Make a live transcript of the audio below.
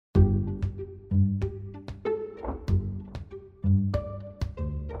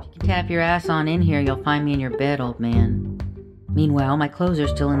Tap your ass on in here, you'll find me in your bed, old man. Meanwhile, my clothes are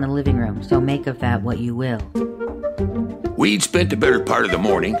still in the living room, so make of that what you will. We'd spent the better part of the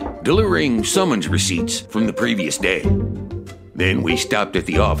morning delivering summons receipts from the previous day. Then we stopped at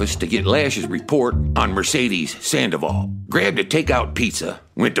the office to get Lash's report on Mercedes Sandoval, grabbed a takeout pizza,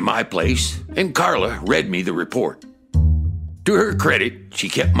 went to my place, and Carla read me the report. To her credit, she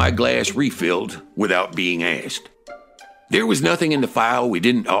kept my glass refilled without being asked. There was nothing in the file we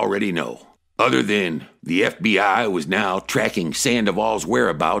didn't already know, other than the FBI was now tracking Sandoval's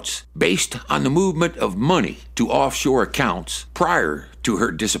whereabouts based on the movement of money to offshore accounts prior to her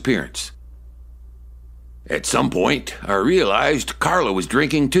disappearance. At some point, I realized Carla was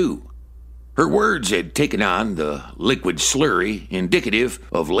drinking too. Her words had taken on the liquid slurry indicative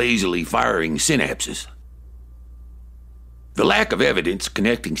of lazily firing synapses. The lack of evidence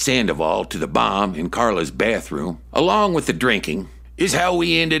connecting Sandoval to the bomb in Carla's bathroom, along with the drinking, is how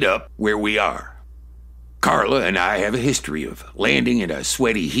we ended up where we are. Carla and I have a history of landing in a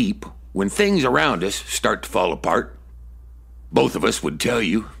sweaty heap when things around us start to fall apart. Both of us would tell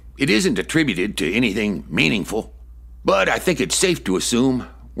you it isn't attributed to anything meaningful, but I think it's safe to assume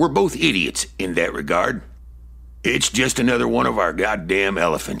we're both idiots in that regard. It's just another one of our goddamn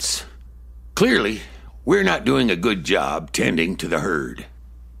elephants. Clearly, we're not doing a good job tending to the herd.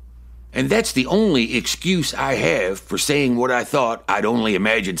 And that's the only excuse I have for saying what I thought I'd only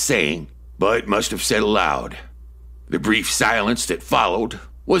imagined saying, but must have said aloud. The brief silence that followed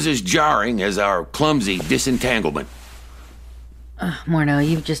was as jarring as our clumsy disentanglement. Morneau,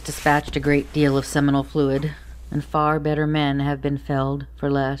 you've just dispatched a great deal of seminal fluid, and far better men have been felled for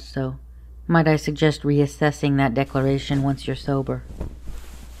less, so might I suggest reassessing that declaration once you're sober.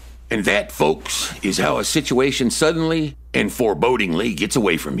 And that, folks, is how a situation suddenly and forebodingly gets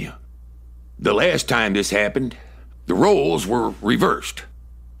away from you. The last time this happened, the roles were reversed.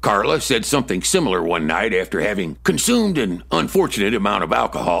 Carla said something similar one night after having consumed an unfortunate amount of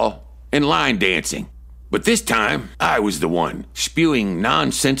alcohol and line dancing. But this time, I was the one spewing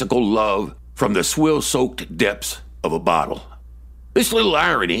nonsensical love from the swill-soaked depths of a bottle. This little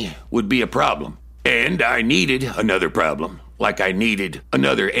irony would be a problem, and I needed another problem, like I needed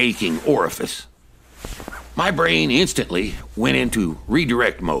another aching orifice. My brain instantly went into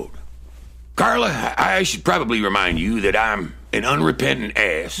redirect mode. Carla, I should probably remind you that I'm an unrepentant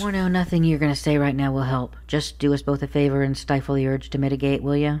ass. Morneau, nothing you're going to say right now will help. Just do us both a favor and stifle the urge to mitigate,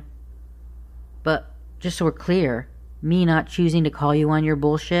 will ya? But just so we're clear, me not choosing to call you on your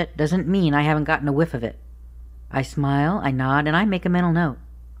bullshit doesn't mean I haven't gotten a whiff of it. I smile, I nod, and I make a mental note.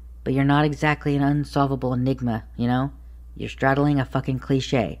 But you're not exactly an unsolvable enigma, you know? You're straddling a fucking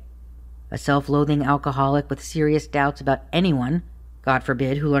cliche. A self-loathing alcoholic with serious doubts about anyone, God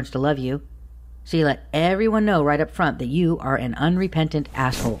forbid, who learns to love you. So you let everyone know right up front that you are an unrepentant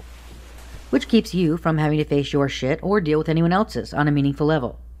asshole. Which keeps you from having to face your shit or deal with anyone else's on a meaningful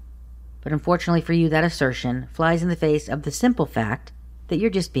level. But unfortunately for you, that assertion flies in the face of the simple fact that you're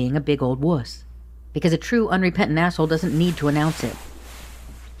just being a big old wuss. Because a true unrepentant asshole doesn't need to announce it.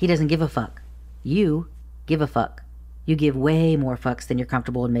 He doesn't give a fuck. You give a fuck. You give way more fucks than you're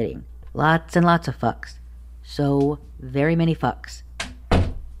comfortable admitting. Lots and lots of fucks. So very many fucks.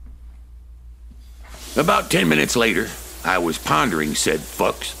 About 10 minutes later, I was pondering said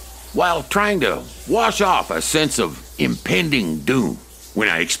fucks while trying to wash off a sense of impending doom when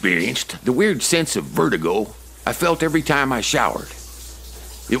I experienced the weird sense of vertigo I felt every time I showered.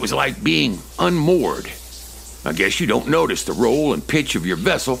 It was like being unmoored. I guess you don't notice the roll and pitch of your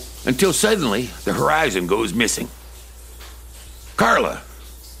vessel until suddenly the horizon goes missing. Carla.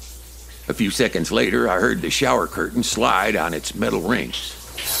 A few seconds later, I heard the shower curtain slide on its metal rings.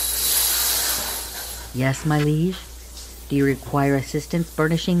 Yes, my liege? Do you require assistance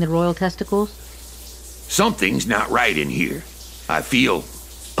burnishing the royal testicles? Something's not right in here. I feel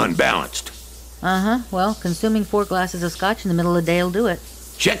unbalanced. Well, consuming 4 glasses of scotch in the middle of the day will do it.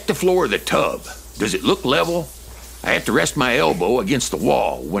 Check the floor of the tub. Does it look level? I have to rest my elbow against the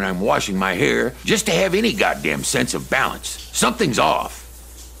wall when I'm washing my hair just to have any goddamn sense of balance. Something's off.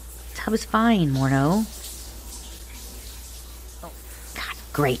 Tub's fine, Morneau. Oh, God,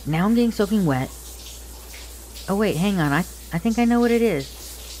 great. Now I'm getting soaking wet. Oh, wait, hang on. I think I know what it is.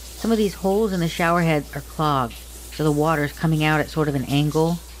 Some of these holes in the shower head are clogged, so the water's coming out at sort of an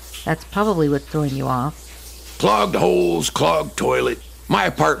angle. That's probably what's throwing you off. Clogged holes, clogged toilet. My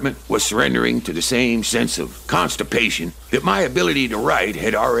apartment was surrendering to the same sense of constipation that my ability to write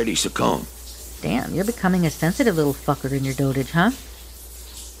had already succumbed. Damn, you're becoming a sensitive little fucker in your dotage, huh?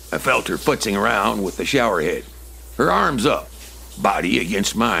 I felt her futzing around with the shower head, her arms up, body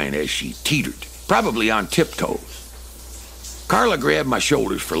against mine as she teetered, probably on tiptoes. Carla grabbed my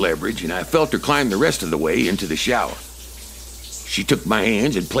shoulders for leverage, and I felt her climb the rest of the way into the shower. She took my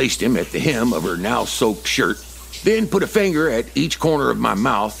hands and placed them at the hem of her now-soaked shirt, then put a finger at each corner of my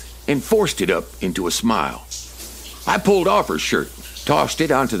mouth and forced it up into a smile. I pulled off her shirt, tossed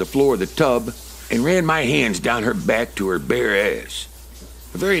it onto the floor of the tub, and ran my hands down her back to her bare ass.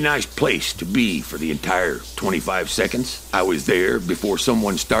 A very nice place to be for the entire 25 seconds I was there before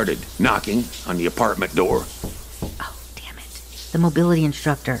someone started knocking on the apartment door. Oh, damn it. The mobility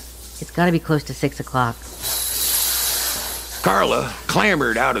instructor. It's gotta be close to 6 o'clock. Carla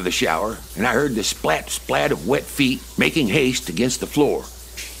clambered out of the shower, and I heard the splat of wet feet making haste against the floor.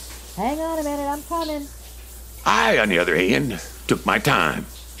 Hang on a minute, I'm coming. I, on the other hand, took my time.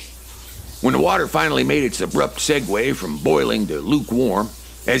 When the water finally made its abrupt segue from boiling to lukewarm,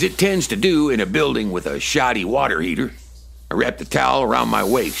 as it tends to do in a building with a shoddy water heater, I wrapped the towel around my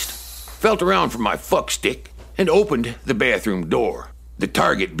waist, felt around for my fuck stick, and opened the bathroom door, the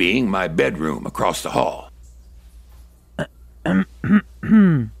target being my bedroom across the hall.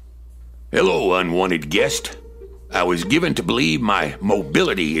 Hello, unwanted guest. I was given to believe my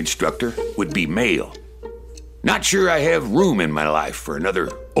mobility instructor would be male. Not sure I have room in my life for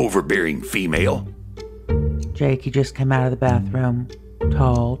another overbearing female. Jake, he just came out of the bathroom.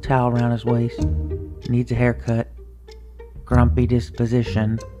 Tall, towel around his waist. Needs a haircut. Grumpy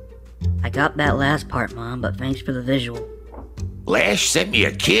disposition. I got that last part, Mom, but thanks for the visual. Lash sent me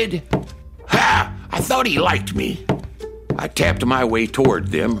a kid? Ha! I thought he liked me. I tapped my way toward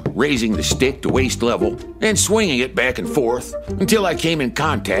them, raising the stick to waist level and swinging it back and forth until I came in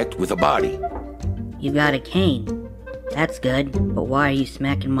contact with a body. You got a cane. That's good, but why are you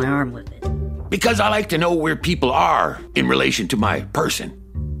smacking my arm with it? Because I like to know where people are in relation to my person.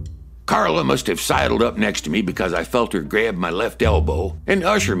 Carla must have sidled up next to me because I felt her grab my left elbow and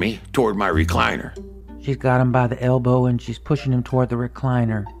usher me toward my recliner. She's got him by the elbow and she's pushing him toward the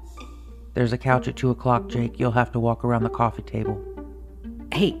recliner. There's a couch at 2 o'clock, Jake. You'll have to walk around the coffee table.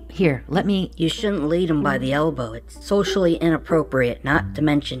 Hey, here, let me... You shouldn't lead him by the elbow. It's socially inappropriate, not to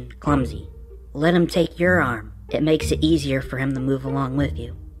mention clumsy. Let him take your arm. It makes it easier for him to move along with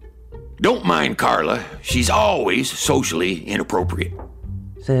you. Don't mind Carla. She's always socially inappropriate.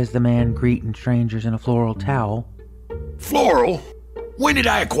 Says the man greeting strangers in a floral towel. Floral? When did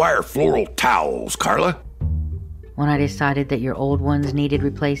I acquire floral towels, Carla? When I decided that your old ones needed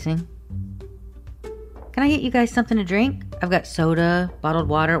replacing. Can I get you guys something to drink? I've got soda, bottled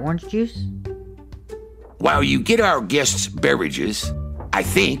water, orange juice. While you get our guests' beverages, I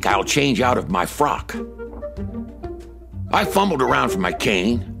think I'll change out of my frock. I fumbled around for my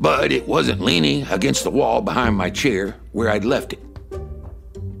cane, but it wasn't leaning against the wall behind my chair where I'd left it.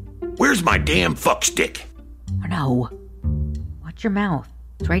 Where's my damn fuck stick? Oh, no. Watch your mouth.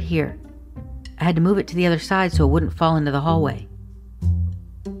 It's right here. I had to move it to the other side so it wouldn't fall into the hallway.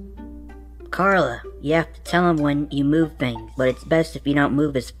 Carla, you have to tell him when you move things, but it's best if you don't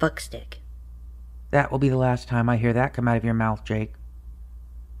move his fuck stick. That will be the last time I hear that come out of your mouth, Jake.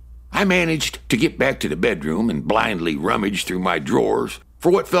 I managed to get back to the bedroom and blindly rummage through my drawers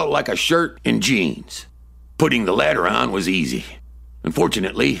for what felt like a shirt and jeans. Putting the latter on was easy.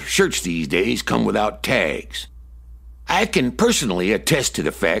 Unfortunately, shirts these days come without tags. I can personally attest to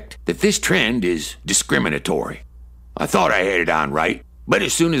the fact that this trend is discriminatory. I thought I had it on right, but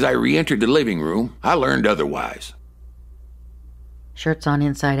as soon as I re-entered the living room, I learned otherwise. Shirt's on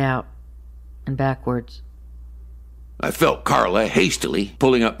inside out and backwards. I felt Carla hastily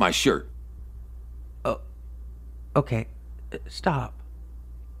pulling up my shirt. Okay, stop.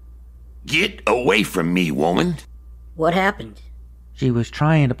 Get away from me, woman. What happened? She was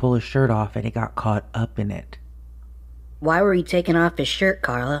trying to pull his shirt off and he got caught up in it. Why were you taking off his shirt,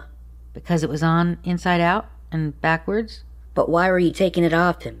 Carla? Because it was on inside out and backwards? But why were you taking it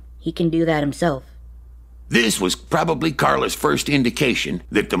off him? He can do that himself. This was probably Carla's first indication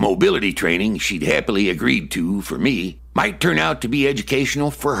that the mobility training she'd happily agreed to for me might turn out to be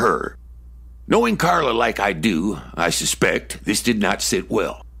educational for her. Knowing Carla like I do, I suspect this did not sit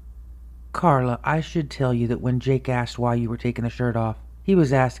well. Carla, I should tell you that when Jake asked why you were taking the shirt off, he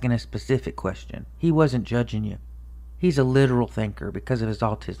was asking a specific question. He wasn't judging you. He's a literal thinker because of his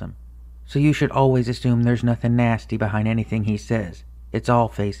autism. So you should always assume there's nothing nasty behind anything he says. It's all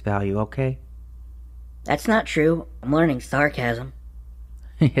face value, okay? That's not true. I'm learning sarcasm.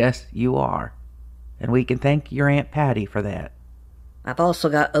 Yes, you are. And we can thank your Aunt Patty for that. I've also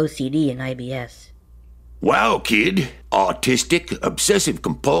got OCD and IBS. Wow, kid. Autistic,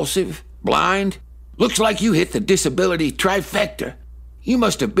 obsessive-compulsive, blind. Looks like you hit the disability trifecta. You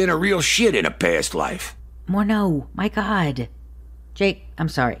must have been a real shit in a past life. Morneau, my God. Jake, I'm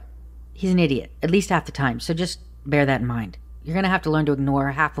sorry. He's an idiot, at least half the time, so just bear that in mind. you're gonna have to learn to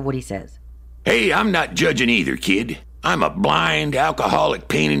ignore half of what he says. Hey, I'm not judging either, kid. I'm a blind, alcoholic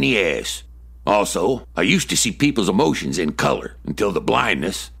pain in the ass. Also, I used to see people's emotions in color until the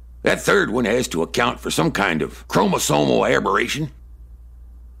blindness. That third one has to account for some kind of chromosomal aberration.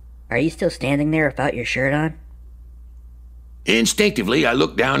 Are you still standing there without your shirt on? Instinctively, I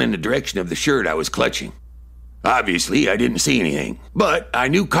looked down in the direction of the shirt I was clutching. Obviously, I didn't see anything, but I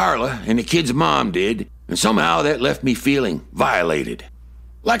knew Carla and the kid's mom did, and somehow that left me feeling violated.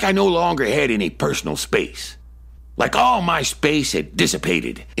 Like I no longer had any personal space. Like all my space had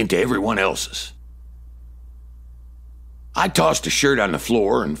dissipated into everyone else's. I tossed the shirt on the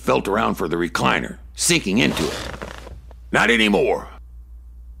floor and felt around for the recliner, sinking into it. Not anymore.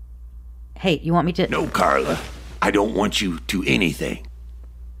 Hey, you want me to... No, Carla. I don't want you to anything.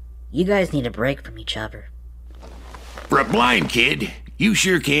 You guys need a break from each other. For a blind kid, you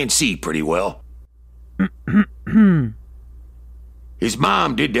sure can see pretty well. His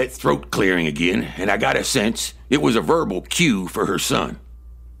mom did that throat clearing again, and I got a sense it was a verbal cue for her son.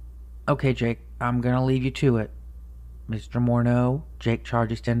 Okay, Jake, I'm gonna leave you to it. Mr. Morneau, Jake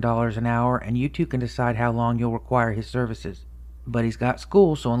charges $10 an hour, and you two can decide how long you'll require his services. But he's got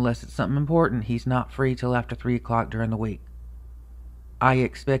school, so unless it's something important, he's not free till after 3 o'clock during the week. I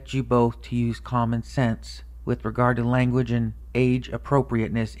expect you both to use common sense with regard to language and age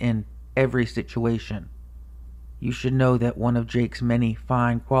appropriateness in every situation. You should know that one of Jake's many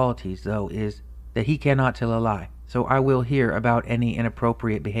fine qualities, though, is that he cannot tell a lie, so I will hear about any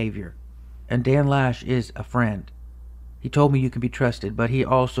inappropriate behavior. And Dan Lash is a friend. He told me you can be trusted, but he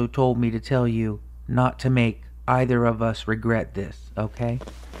also told me to tell you not to make either of us regret this, okay?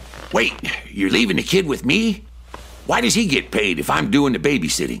 Wait, you're leaving the kid with me? Why does he get paid if I'm doing the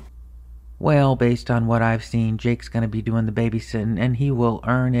babysitting? Well, based on what I've seen, Jake's gonna be doing the babysitting, and he will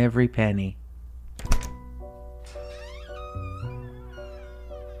earn every penny.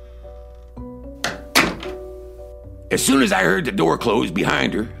 As soon as I heard the door close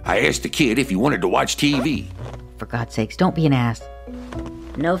behind her, I asked the kid if he wanted to watch TV. For God's sakes, don't be an ass.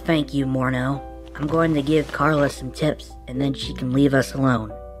 No thank you, Morneau. I'm going to give Carla some tips, and then she can leave us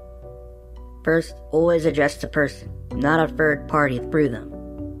alone. First, always address the person, not a third party through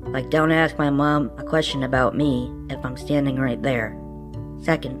them. Like, don't ask my mom a question about me if I'm standing right there.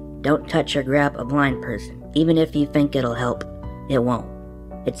 Second, don't touch or grab a blind person. Even if you think it'll help, it won't.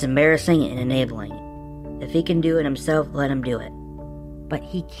 It's embarrassing and enabling. If he can do it himself, let him do it. But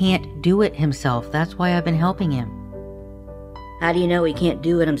he can't do it himself. That's why I've been helping him. How do you know he can't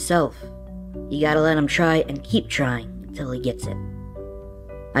do it himself? You gotta let him try and keep trying until he gets it.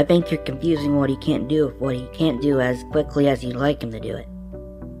 I think you're confusing what he can't do with what he can't do as quickly as you'd like him to do it.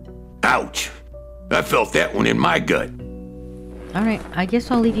 Ouch! I felt that one in my gut. Alright, I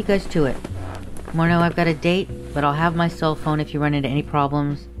guess I'll leave you guys to it. Morneau, I've got a date, but I'll have my cell phone if you run into any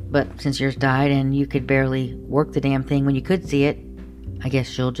problems. But since yours died and you could barely work the damn thing when you could see it, I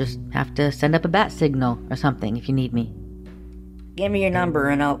guess you'll just have to send up a bat signal or something if you need me. Give me your number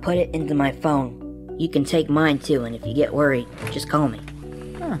and I'll put it into my phone. You can take mine too, and if you get worried, just call me.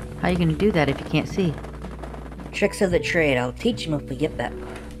 Huh, how are you gonna do that if you can't see? Tricks of the trade, I'll teach them if we get that.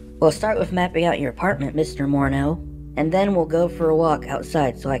 We'll start with mapping out your apartment, Mr. Morneau, and then we'll go for a walk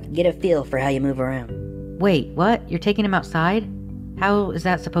outside so I can get a feel for how you move around. Wait, what? You're taking him outside? How is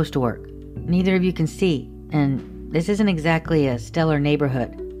that supposed to work? Neither of you can see, and this isn't exactly a stellar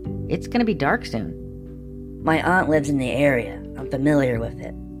neighborhood. It's gonna be dark soon. My aunt lives in the area. I'm familiar with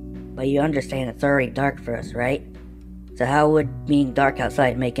it. But you understand it's already dark for us, right? So how would being dark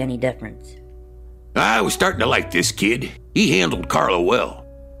outside make any difference? I was starting to like this kid. He handled Carla well.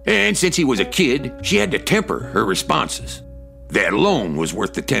 And since he was a kid, she had to temper her responses. That alone was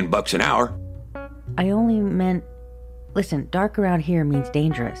worth the $10 an hour. I only meant... Listen, dark around here means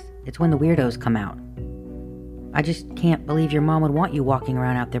dangerous. It's when the weirdos come out. I just can't believe your mom would want you walking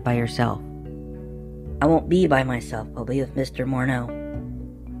around out there by yourself. I won't be by myself. I'll be with Mr. Morneau.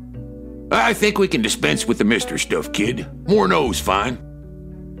 I think we can dispense with the Mr. stuff, kid. Morneau's fine.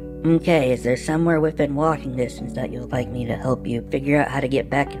 Okay, is there somewhere within walking distance that you'd like me to help you figure out how to get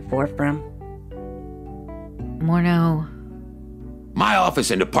back and forth from? Morneau... My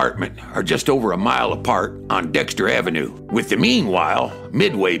office and apartment are just over a mile apart on Dexter Avenue, with the meanwhile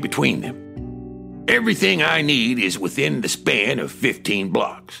midway between them. Everything I need is within the span of 15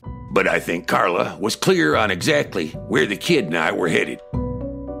 blocks. But I think Carla was clear on exactly where the kid and I were headed.